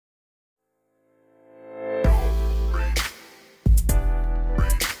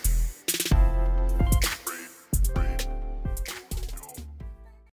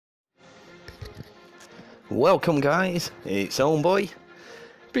Welcome guys, it's Homeboy,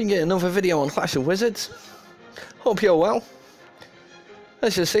 bringing another video on Clash of Wizards. Hope you're well.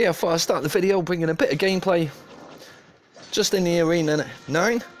 As you see, I thought I'd start the video bringing a bit of gameplay just in the Arena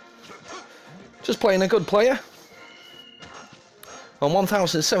 9. Just playing a good player on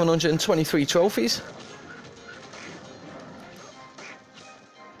 1,723 trophies.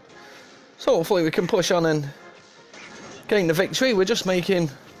 So hopefully we can push on and gain the victory. We're just making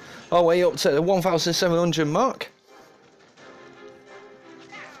our way up to the 1,700 mark.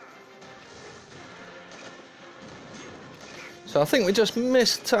 So I think we just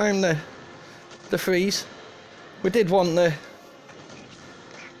missed time the freeze. We did want the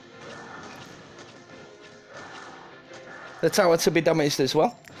tower to be damaged as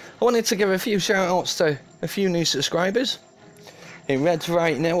well. I wanted to give a few shout outs to a few new subscribers in Red's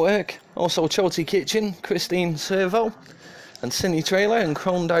Right Network, also Choti Kitchen, Christine Servo, and Cine Trailer and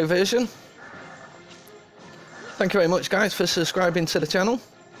Chrome Diversion. Thank you very much guys for subscribing to the channel.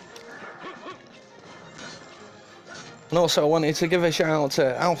 And also I wanted to give a shout out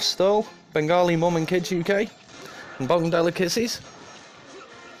to Alf Stoll, Bengali Mum and Kids UK, and Bong Delicacies.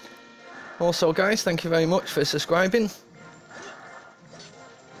 Also guys, thank you very much for subscribing.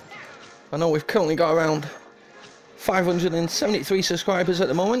 I know we've currently got around 573 subscribers at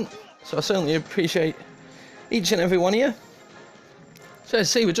the moment, so I certainly appreciate each and every one of you. So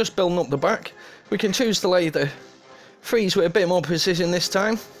as you see, we're just building up the back. We can choose to lay the freeze with a bit more precision this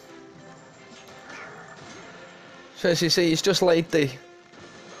time. So as you see, he's just laid the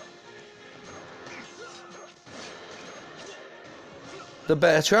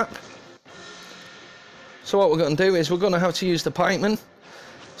bear trap. So what we're going to do is we're going to have to use the pikeman,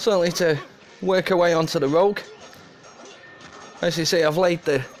 certainly to work our way onto the rogue. As you see, I've laid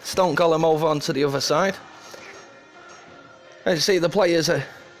the stone golem over onto the other side. As you see, the player's a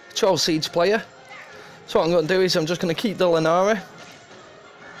Troll Siege player. So what I'm going to do is I'm just going to keep the linara,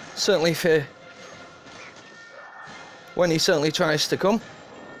 certainly for when he certainly tries to come.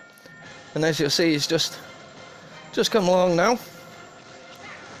 And as you'll see, he's just come along now.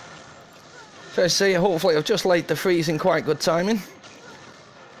 So as you see, hopefully I've just laid the freeze in quite good timing.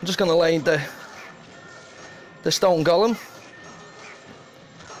 I'm just going to lay the stone golem.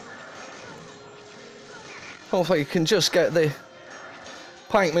 Hopefully you can just get the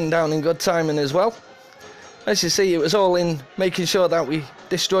pikeman down in good timing as well. As you see, it was all in making sure that we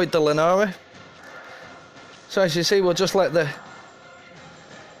destroyed the linara. So as you see, we'll just let the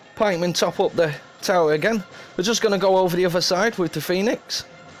pikeman top up the tower again. We're just going to go over the other side with the phoenix.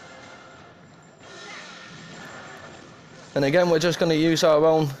 And again, we're just going to use our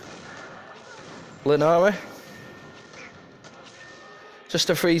own linara just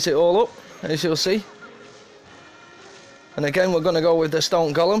to freeze it all up, as you'll see. And again, we're going to go with the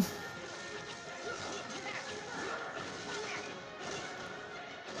stone golem.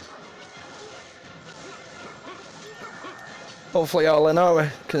 Hopefully our linara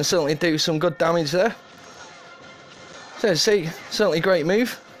can certainly do some good damage there. So you see, certainly great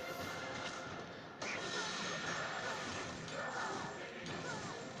move.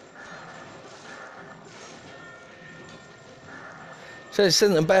 So it's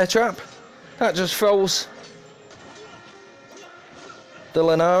in the bear trap. That just throws the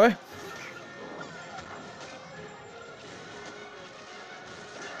linara.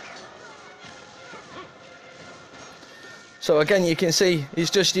 So again, you can see he's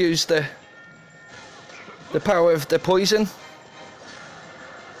just used the power of the poison.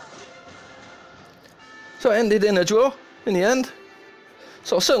 So it ended in a draw in the end.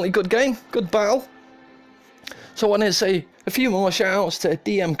 So certainly good game, good battle. So I want to say a few more shout outs to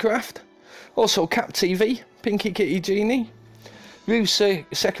DM Craft, also Cap TV, Pinky Kitty Genie, Ruth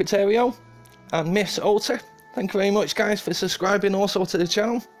Secretario, and Miss Alter. Thank you very much guys for subscribing also to the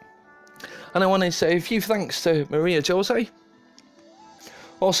channel. And I want to say a few thanks to Maria Jose,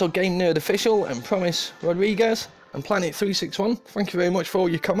 also Game Nerd Official, and Promise Rodriguez, and Planet 361. Thank you very much for all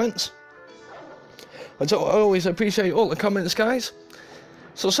your comments. I always appreciate all the comments guys.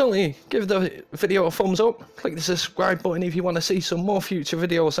 So certainly give the video a thumbs up, click the subscribe button if you want to see some more future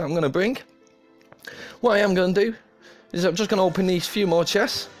videos that I'm going to bring. What I am going to do is I'm just going to open these few more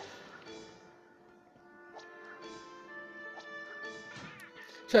chests.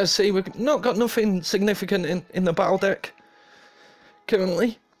 So as you see, we've not got nothing significant in the battle deck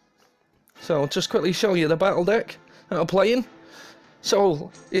currently. So I'll just quickly show you the battle deck that I'm playing. So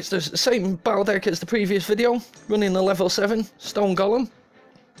it's the same battle deck as the previous video, running the level 7 stone golem.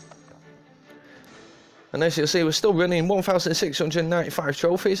 And as you'll see, we're still running 1,695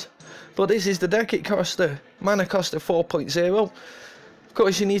 trophies. But this is the deck. It cost the mana cost of 4.0. Of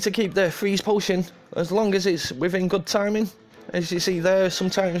course, you need to keep the freeze potion as long as it's within good timing. As you see there,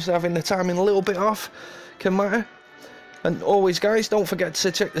 sometimes having the timing a little bit off can matter. And always, guys, don't forget to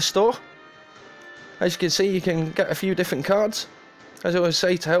check the store. As you can see, you can get a few different cards, as I always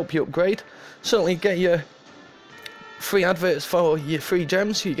say, to help you upgrade. Certainly get your free adverts for your free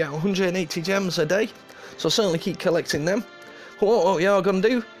gems. You get 180 gems a day, so certainly keep collecting them. But what you are going to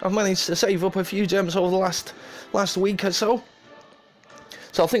do, I've managed to save up a few gems over the last week or so.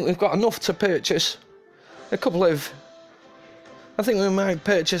 So I think we've got enough to purchase a couple of... I think we might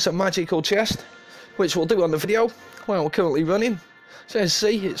purchase a magical chest, which we'll do on the video while we're currently running. So as you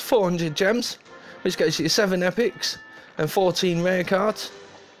see, it's 400 gems, which gets you 7 epics and 14 rare cards.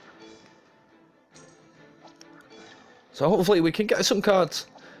 So hopefully we can get some cards,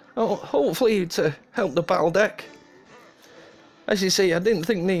 hopefully to help the battle deck. As you see, I didn't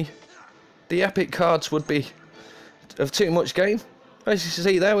think the epic cards would be of too much gain. As you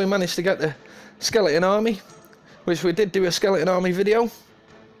see there, we managed to get the skeleton army, which we did do a skeleton army video.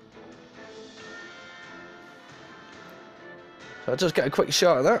 So I'll just get a quick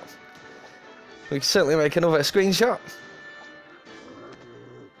shot of that. We can certainly make another screenshot.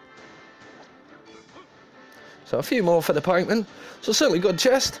 So a few more for the pikeman. So certainly good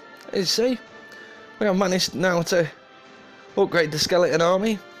chest, as you see. We have managed now to upgrade the skeleton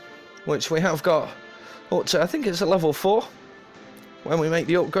army, which we have got up to, I think it's a level 4 when we make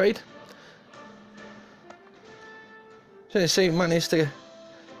the upgrade. So you see, we managed to...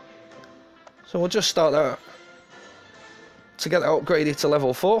 So we'll just start that to get that upgraded to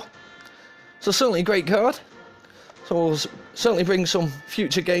level 4. So certainly a great card. So we'll certainly bring some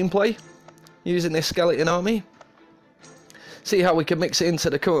future gameplay using this skeleton army. See how we can mix it into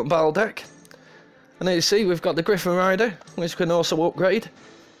the current battle deck. And as you see, we've got the Griffin Rider, which we can also upgrade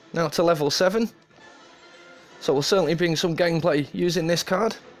now to level 7. So we'll certainly bring some gameplay using this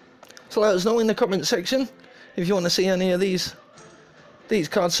card. So let us know in the comment section if you want to see any of these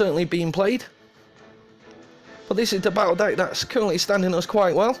cards certainly being played. But this is the battle deck that's currently standing us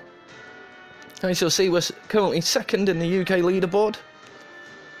quite well. As you'll see, we're currently 2nd in the UK leaderboard.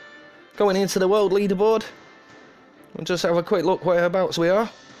 Going into the world leaderboard, we'll just have a quick look whereabouts we are.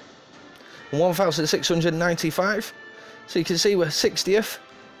 1,695. So you can see we're 60th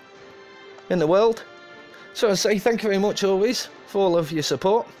in the world. So I say thank you very much always for all of your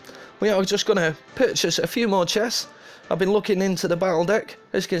support. We are just going to purchase a few more chests. I've been looking into the battle deck.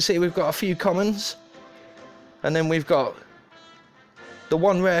 As you can see, we've got a few commons. And then we've got the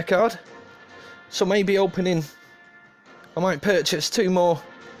 1 rare card. So maybe opening... I might purchase 2 more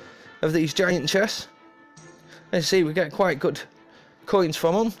of these giant chests. As you see, we get quite good coins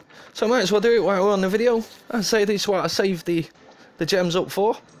from them. So I might as well do it while we're on the video. I say this is what I saved the gems up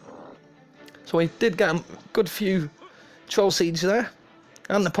for. So we did get a good few troll seeds there.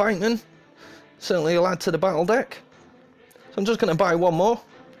 And the pikeman. Certainly will add to the battle deck. So I'm just going to buy 1 more.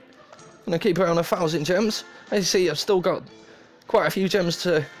 I'm going to keep around 1,000 gems. As you see, I've still got quite a few gems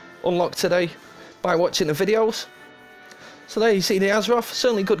to unlock today by watching the videos. So there you see the Azeroth.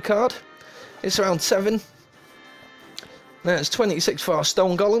 Certainly good card. It's around 7. Now it's 26 for our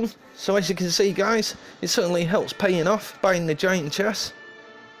stone golem. So as you can see, guys, it certainly helps paying off buying the giant chests.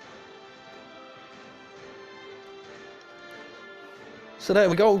 So there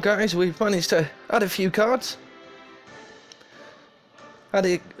we go, guys. We've managed to add a few cards. Add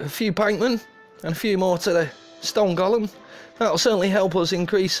a few pikemen and a few more to the stone golem. That'll certainly help us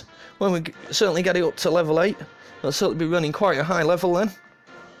increase when we certainly get it up to level 8. It'll certainly be running quite a high level then.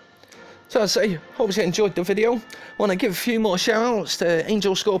 So I say, hope you enjoyed the video. I want to give a few more shout outs to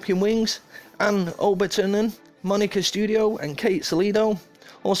Angel Scorpion Wings, Anne Obertonen, Monica Studio and Kate Salido.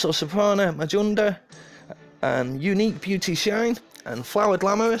 Also Soprana Majunda and Unique Beauty Shine and Flower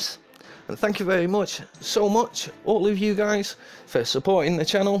Glamorous. And thank you very much, so much, all of you guys, for supporting the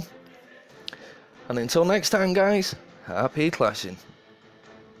channel. And until next time, guys, happy clashing.